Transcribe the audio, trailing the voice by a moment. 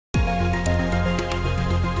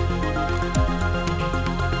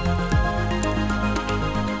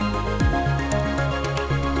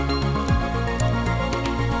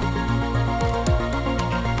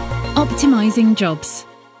Optimizing jobs.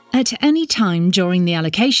 At any time during the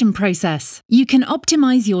allocation process, you can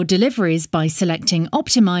optimize your deliveries by selecting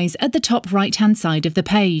Optimise at the top right-hand side of the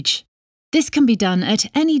page. This can be done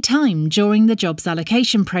at any time during the jobs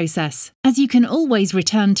allocation process, as you can always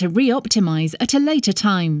return to re-optimize at a later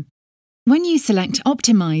time. When you select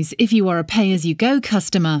Optimise, if you are a pay-as-you-go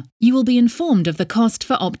customer, you will be informed of the cost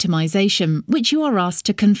for optimization, which you are asked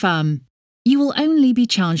to confirm. You will only be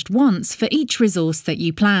charged once for each resource that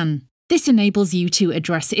you plan. This enables you to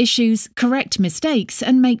address issues, correct mistakes,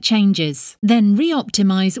 and make changes, then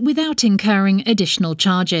re-optimize without incurring additional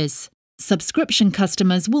charges. Subscription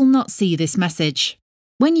customers will not see this message.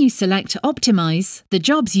 When you select Optimise, the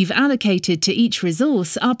jobs you've allocated to each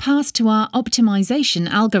resource are passed to our optimization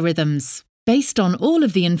algorithms. Based on all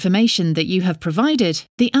of the information that you have provided,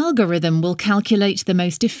 the algorithm will calculate the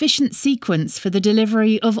most efficient sequence for the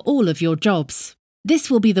delivery of all of your jobs.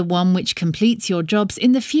 This will be the one which completes your jobs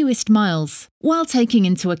in the fewest miles, while taking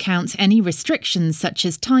into account any restrictions such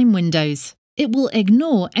as time windows. It will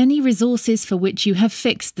ignore any resources for which you have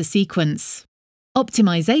fixed the sequence.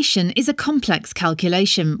 Optimization is a complex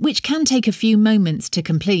calculation which can take a few moments to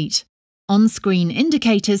complete. On-screen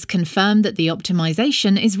indicators confirm that the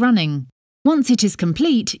optimization is running. Once it is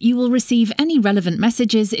complete, you will receive any relevant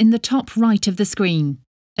messages in the top right of the screen.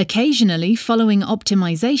 Occasionally, following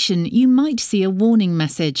optimization, you might see a warning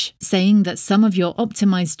message saying that some of your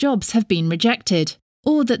optimized jobs have been rejected,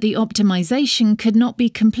 or that the optimization could not be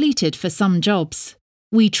completed for some jobs.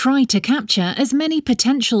 We try to capture as many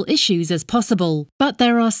potential issues as possible, but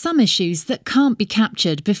there are some issues that can't be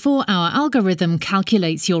captured before our algorithm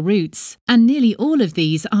calculates your routes, and nearly all of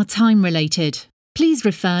these are time-related. Please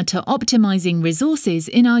refer to Optimizing Resources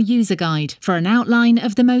in our user guide for an outline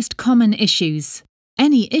of the most common issues.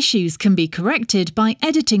 Any issues can be corrected by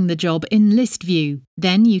editing the job in List View.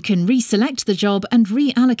 Then you can reselect the job and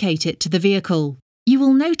reallocate it to the vehicle. You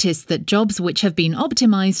will notice that jobs which have been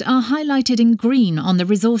optimized are highlighted in green on the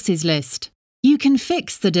resources list. You can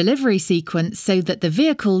fix the delivery sequence so that the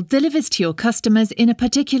vehicle delivers to your customers in a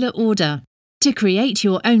particular order. To create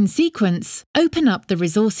your own sequence, open up the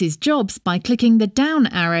resources jobs by clicking the down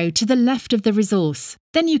arrow to the left of the resource.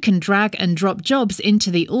 Then you can drag and drop jobs into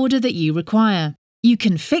the order that you require. You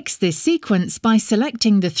can fix this sequence by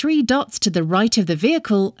selecting the three dots to the right of the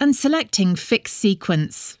vehicle and selecting Fix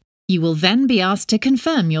Sequence. You will then be asked to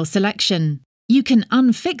confirm your selection. You can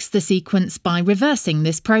unfix the sequence by reversing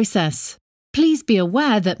this process. Please be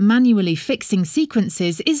aware that manually fixing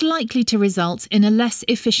sequences is likely to result in a less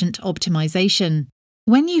efficient optimization.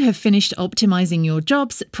 When you have finished optimizing your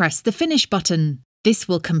jobs, press the Finish button. This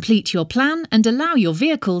will complete your plan and allow your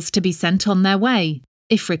vehicles to be sent on their way.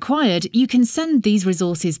 If required, you can send these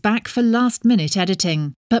resources back for last-minute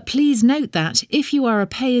editing. But please note that if you are a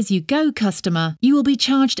pay-as-you-go customer, you will be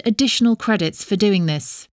charged additional credits for doing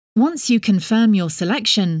this. Once you confirm your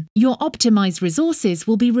selection, your optimized resources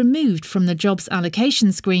will be removed from the jobs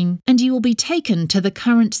allocation screen and you will be taken to the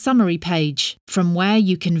current summary page, from where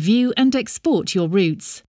you can view and export your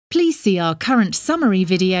routes. Please see our current summary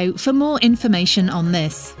video for more information on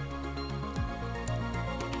this.